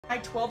My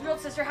 12-year-old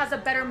sister has a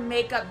better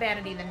makeup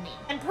vanity than me.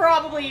 And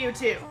probably you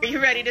too. Are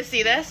you ready to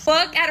see this?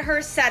 Look at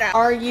her setup.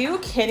 Are you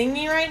kidding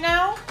me right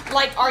now?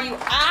 Like, are you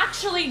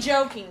actually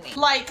joking me?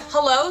 Like,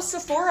 hello,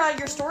 Sephora,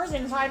 your store's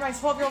inside my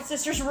 12-year-old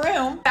sister's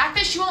room. The fact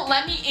that she won't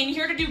let me in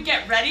here to do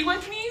get ready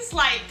with me is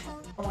like,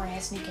 don't worry, I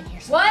sneak in here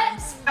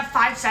sometimes. What? You have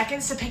 5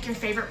 seconds to pick your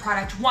favorite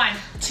product. 1,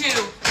 2,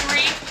 3,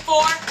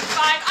 4, 5.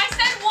 I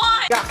said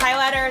 1. You got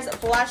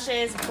highlighters,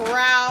 blushes,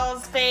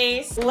 brows,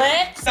 face,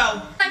 lips.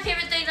 So my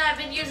favorite thing that I've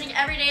been using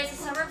every day is the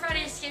Summer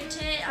Friday Skin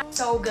Tint.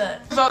 So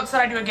good. Votes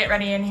that I do a get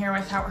ready in here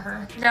without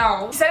her.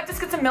 No. She said if this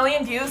gets 1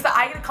 million views that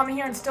I get to come in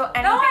here and steal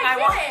anything I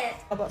want. It.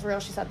 Oh, but for real,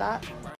 she said that?